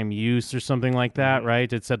one-time use or something like that,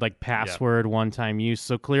 right? It said like password one-time use.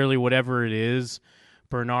 So clearly, whatever it is,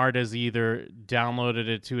 Bernard has either downloaded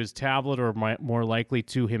it to his tablet or more likely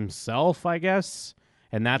to himself, I guess.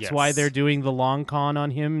 And that's why they're doing the long con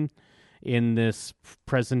on him in this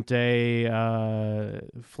present day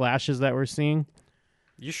flashes that we're seeing.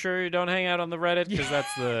 You sure you don't hang out on the Reddit? Because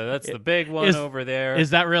that's the big one over there. Is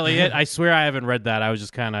that really it? I swear I haven't read that. I was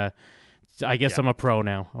just kind of... I guess I'm a pro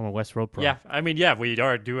now. I'm a Westworld pro. Yeah, I mean, we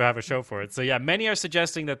do have a show for it. So yeah, many are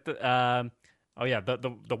suggesting that the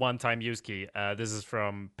one-time use key. This is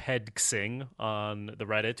from Pedxing on the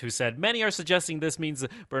Reddit, who said, many are suggesting this means that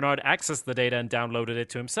Bernard accessed the data and downloaded it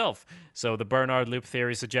to himself. So the Bernard loop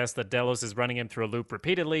theory suggests that Delos is running him through a loop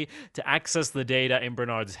repeatedly to access the data in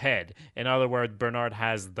Bernard's head. In other words, Bernard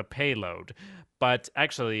has the payload. But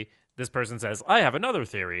actually, this person says, I have another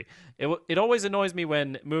theory. It always annoys me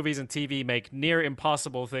when movies and TV make near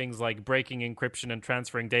impossible things like breaking encryption and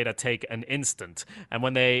transferring data take an instant. And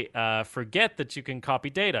when they forget that you can copy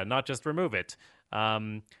data, not just remove it.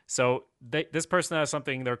 This person has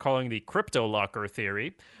something they're calling the crypto locker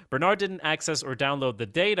theory. Bernard didn't access or download the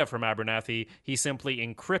data from Abernathy. He simply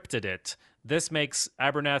encrypted it. This makes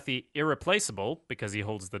Abernathy irreplaceable because he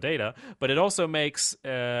holds the data, but it also makes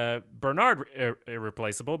Bernard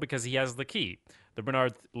irreplaceable because he has the key. The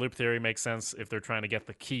Bernard loop theory makes sense if they're trying to get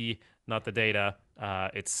the key, not the data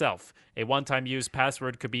itself. A one-time use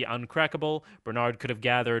password could be uncrackable. Bernard could have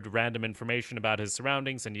gathered random information about his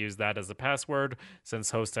surroundings and used that as a password.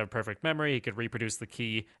 Since hosts have perfect memory, he could reproduce the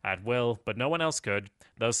key at will, but no one else could.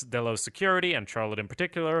 Thus, Delos Security, and Charlotte in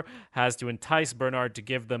particular, has to entice Bernard to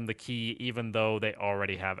give them the key even though they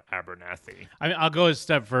already have Abernathy. I mean, I'll go a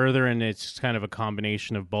step further, and it's kind of a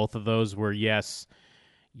combination of both of those where, yes,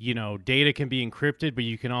 you know, data can be encrypted, but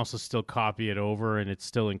you can also still copy it over and it's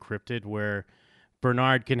still encrypted, where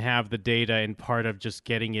Bernard can have the data and part of just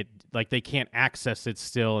getting it, like they can't access it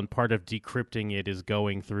still, and part of decrypting it is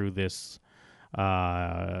going through this,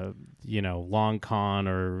 long con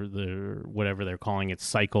or the whatever they're calling it,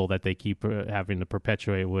 cycle that they keep having to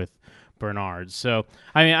perpetuate with Bernard. So,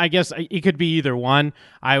 I mean, I guess it could be either one.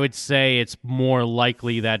 I would say it's more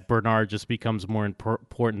likely that Bernard just becomes more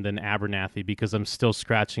important than Abernathy, because I'm still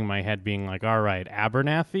scratching my head being like, all right,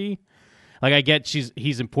 Abernathy? Like, I get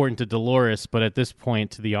he's important to Dolores, but at this point,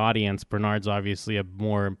 to the audience, Bernard's obviously a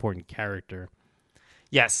more important character.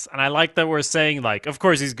 Yes, and I like that we're saying, like, of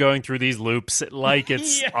course he's going through these loops like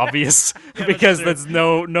it's obvious because that's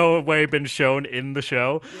no way been shown in the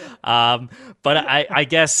show. Yeah. But I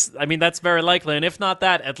guess, I mean, that's very likely. And if not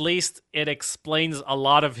that, at least it explains a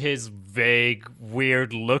lot of his vague,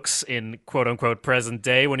 weird looks in quote-unquote present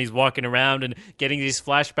day when he's walking around and getting these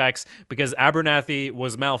flashbacks, because Abernathy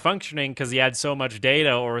was malfunctioning because he had so much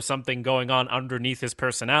data or something going on underneath his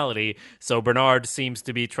personality. So Bernard seems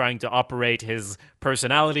to be trying to operate his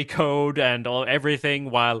personality code and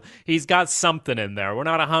everything, while he's got something in there. We're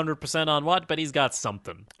not 100% on what, but he's got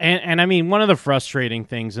something. And I mean, one of the frustrating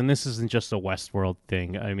things, and this isn't just a Westworld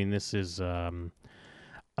thing, I mean, this is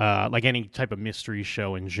like any type of mystery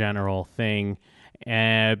show in general thing,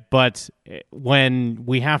 but when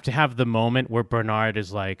we have to have the moment where Bernard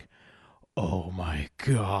is like, oh my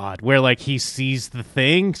God, where like he sees the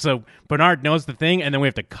thing, so Bernard knows the thing, and then we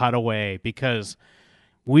have to cut away because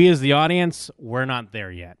we as the audience, we're not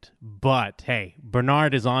there yet. But hey,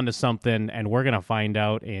 Bernard is onto something, and we're going to find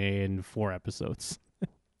out in 4 episodes.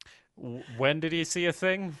 When did he see a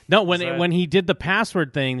thing? No, when he did the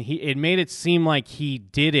password thing, it made it seem like he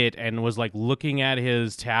did it and was like looking at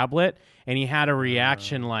his tablet, and he had a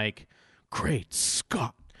reaction like, "Great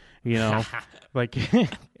Scott," you know, like,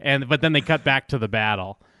 but then they cut back to the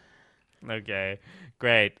battle. Okay.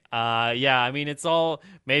 Great. I mean, it's all,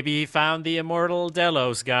 maybe he found the immortal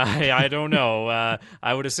Delos guy. I don't know.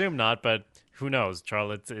 I would assume not, but who knows?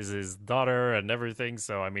 Charlotte is his daughter and everything,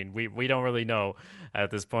 so, I mean, we don't really know at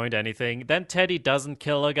this point anything. Then Teddy doesn't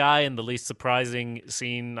kill a guy in the least surprising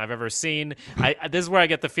scene I've ever seen. This is where I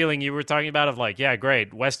get the feeling you were talking about of like, yeah,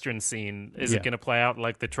 great, Western scene. Is it going to play out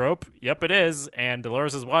like the trope? Yep, it is. And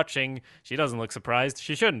Dolores is watching. She doesn't look surprised.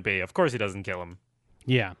 She shouldn't be. Of course he doesn't kill him.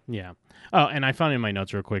 Yeah. Oh, and I found in my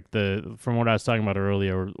notes real quick, from what I was talking about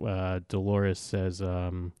earlier, Dolores says, did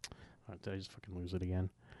I just fucking lose it again?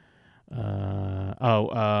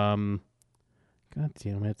 God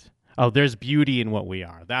damn it. Oh, there's beauty in what we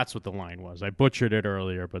are. That's what the line was. I butchered it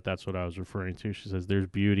earlier, but that's what I was referring to. She says there's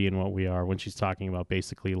beauty in what we are when she's talking about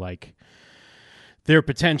basically like their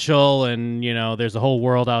potential, and there's a whole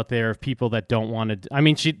world out there of people that don't want to. I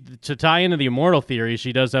mean, to tie into the immortal theory,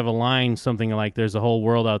 she does have a line something like, "There's a whole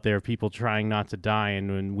world out there of people trying not to die,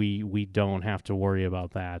 and we don't have to worry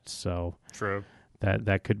about that." So True.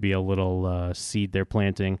 that could be a little seed they're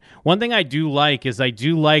planting. One thing I do like is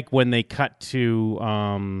when they cut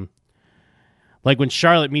to like when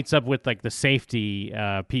Charlotte meets up with like the safety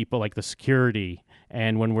people, like the security,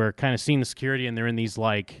 and when we're kind of seeing the security and they're in these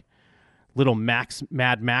like little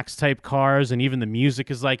Mad Max type cars, and even the music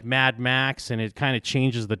is like Mad Max, and it kind of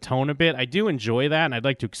changes the tone a bit. I do enjoy that, and I'd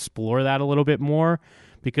like to explore that a little bit more,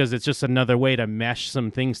 because it's just another way to mesh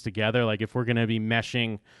some things together. Like if we're going to be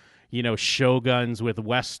meshing, Shoguns with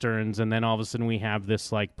Westerns, and then all of a sudden we have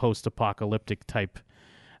this like post-apocalyptic type,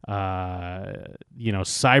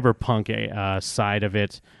 cyberpunk side of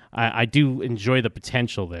it. I do enjoy the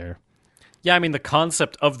potential there. Yeah, I mean, the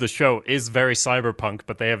concept of the show is very cyberpunk,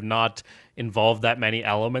 but they have not involved that many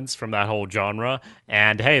elements from that whole genre.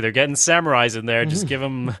 And hey, they're getting samurais in there. Just give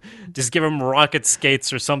them rocket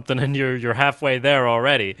skates or something, and you're halfway there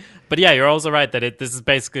already. But yeah, you're also right that this is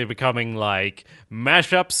basically becoming like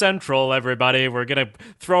mashup central. Everybody, we're gonna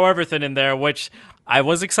throw everything in there, which I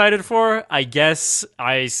was excited for. I guess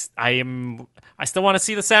I still want to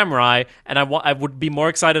see the samurai, and I would be more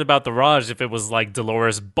excited about the Raj if it was like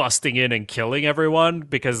Dolores busting in and killing everyone,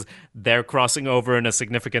 because they're crossing over in a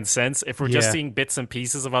significant sense. If we're just seeing bits and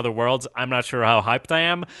pieces of other worlds, I'm not sure how hyped I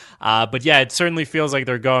am. But yeah, it certainly feels like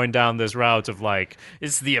they're going down this route of like,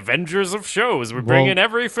 it's the Avengers of shows. We're bringing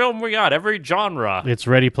every film we got, every genre. It's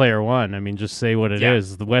Ready Player One. I mean, just say what it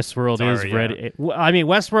is. The Westworld is ready. I mean,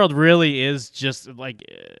 Westworld really is just like...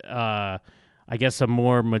 I guess a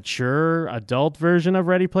more mature adult version of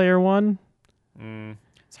Ready Player One.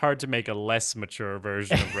 It's hard to make a less mature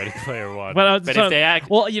version of Ready Player One. but if they act,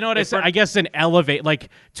 well, you know what I said? I guess to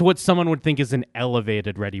what someone would think is an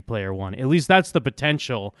elevated Ready Player One. At least that's the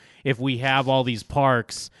potential. If we have all these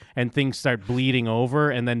parks and things start bleeding over,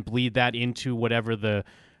 and then bleed that into whatever the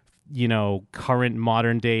current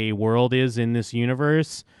modern day world is in this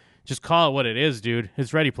universe, just call it what it is, dude.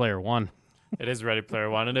 It's Ready Player One. It is Ready Player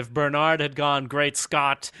One. And if Bernard had gone Great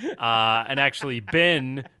Scott and actually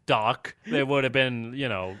been Doc, it would have been,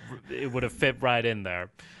 it would have fit right in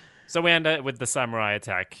there. So we end up with the samurai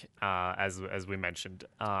attack, as we mentioned.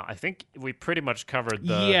 I think we pretty much covered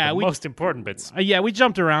the most important bits. We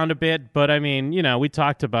jumped around a bit, but I mean, we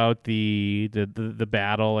talked about the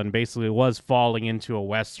battle, and basically it was falling into a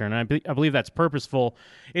Western. And I believe that's purposeful.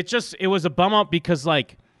 It was a bum out because,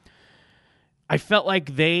 like, I felt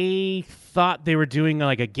like they thought they were doing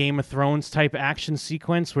like a Game of Thrones type action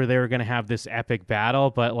sequence where they were going to have this epic battle,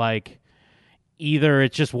 but like either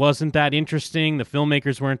it just wasn't that interesting, the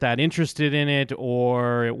filmmakers weren't that interested in it,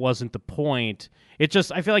 or it wasn't the point.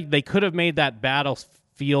 I feel like they could have made that battle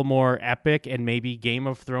feel more epic and maybe Game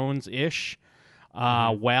of Thrones-ish,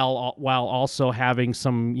 while also having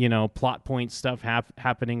some, plot point stuff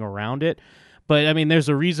happening around it. But, I mean, there's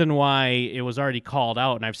a reason why it was already called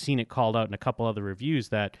out, and I've seen it called out in a couple other reviews,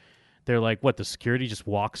 that they're like, the security just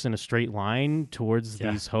walks in a straight line towards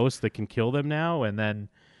these hosts that can kill them now? And then,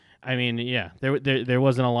 I mean, there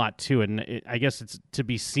wasn't a lot to it. And I guess it's to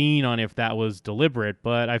be seen on if that was deliberate,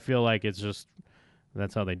 but I feel like it's just,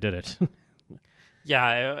 that's how they did it.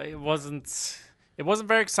 It wasn't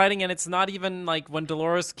very exciting, and it's not even like when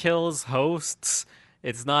Dolores kills hosts...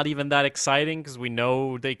 It's not even that exciting because we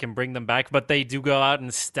know they can bring them back, but they do go out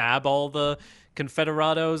and stab all the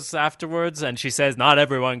Confederados afterwards, and she says not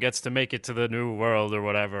everyone gets to make it to the new world or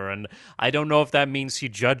whatever, and I don't know if that means she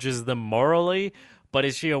judges them morally, but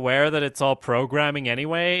is she aware that it's all programming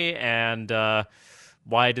anyway, and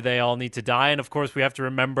why do they all need to die? And of course we have to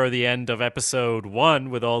remember the end of episode 1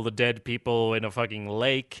 with all the dead people in a fucking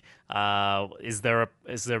lake. Is there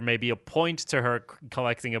maybe a point to her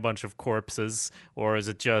collecting a bunch of corpses, or is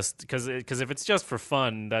it just because if it's just for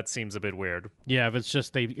fun, that seems a bit weird. Yeah, if it's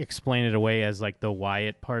just they explain it away as like the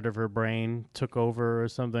Wyatt part of her brain took over or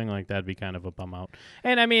something, like that'd be kind of a bum out.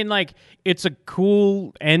 And I mean, like, it's a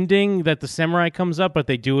cool ending that the samurai comes up, but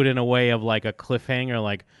they do it in a way of like a cliffhanger,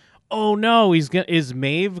 like, oh no, is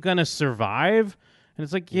Maeve gonna survive? And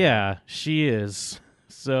it's like, yeah, she is.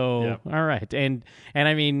 So all right, and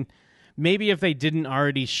I mean, maybe if they didn't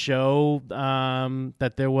already show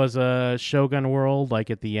that there was a Shogun world, like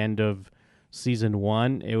at the end of season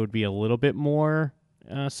 1, it would be a little bit more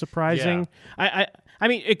surprising. I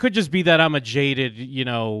mean, it could just be that I'm a jaded,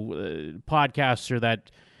 podcaster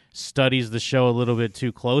that studies the show a little bit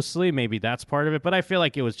too closely. Maybe that's part of it. But I feel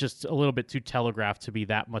like it was just a little bit too telegraphed to be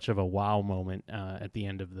that much of a wow moment at the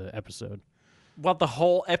end of the episode. Well, the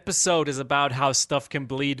whole episode is about how stuff can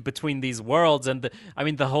bleed between these worlds, and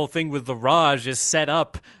the whole thing with the Raj is set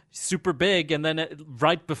up super big, and then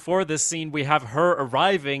right before this scene, we have her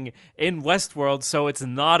arriving in Westworld, so it's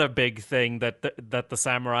not a big thing that the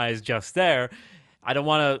samurai is just there. I don't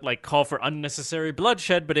want to call for unnecessary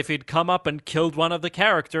bloodshed, but if he'd come up and killed one of the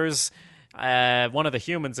characters. One of the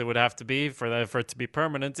humans, it would have to be for it to be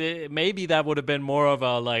permanent. Maybe that would have been more of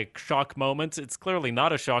a shock moment. It's clearly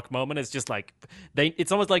not a shock moment. It's just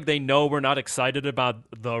it's almost like they know we're not excited about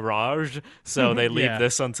the Raj, so they leave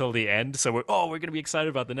this until the end. So we're gonna be excited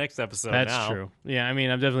about the next episode. That's true. Yeah, I mean,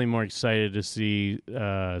 I'm definitely more excited to see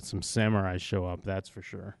some samurai show up. That's for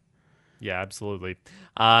sure. Yeah, absolutely.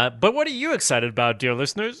 But what are you excited about, dear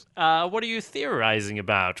listeners? What are you theorizing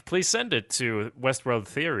about? Please send it to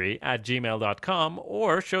westworldtheory@gmail.com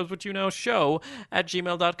or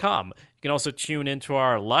showswhatyouknow@gmail.com. You can also tune into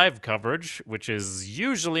our live coverage, which is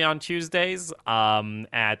usually on Tuesdays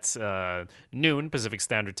at noon Pacific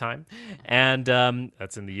Standard Time. And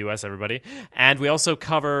that's in the U.S., everybody. And we also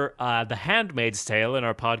cover The Handmaid's Tale in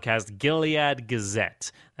our podcast, Gilead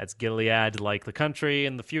Gazette. That's Gilead like the country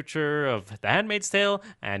in the future of The Handmaid's Tale,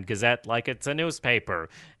 and Gazette like it's a newspaper.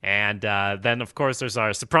 And then, of course, there's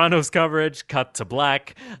our Sopranos coverage, Cut to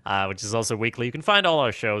Black, which is also weekly. You can find all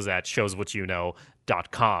our shows at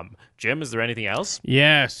showswhatyouknow.com. Jim, is there anything else?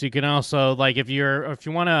 Yes, you can also, if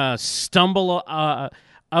you want to stumble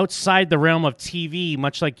outside the realm of TV,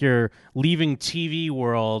 much like you're leaving TV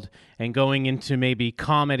world and going into maybe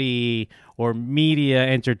comedy or media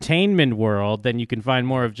entertainment world, then you can find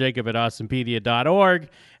more of Jacob at awesomepedia.org,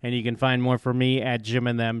 and you can find more from me at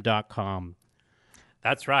jimandthem.com.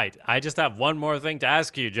 That's right. I just have one more thing to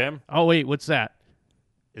ask you, Jim. Oh, wait, what's that?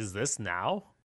 Is this now?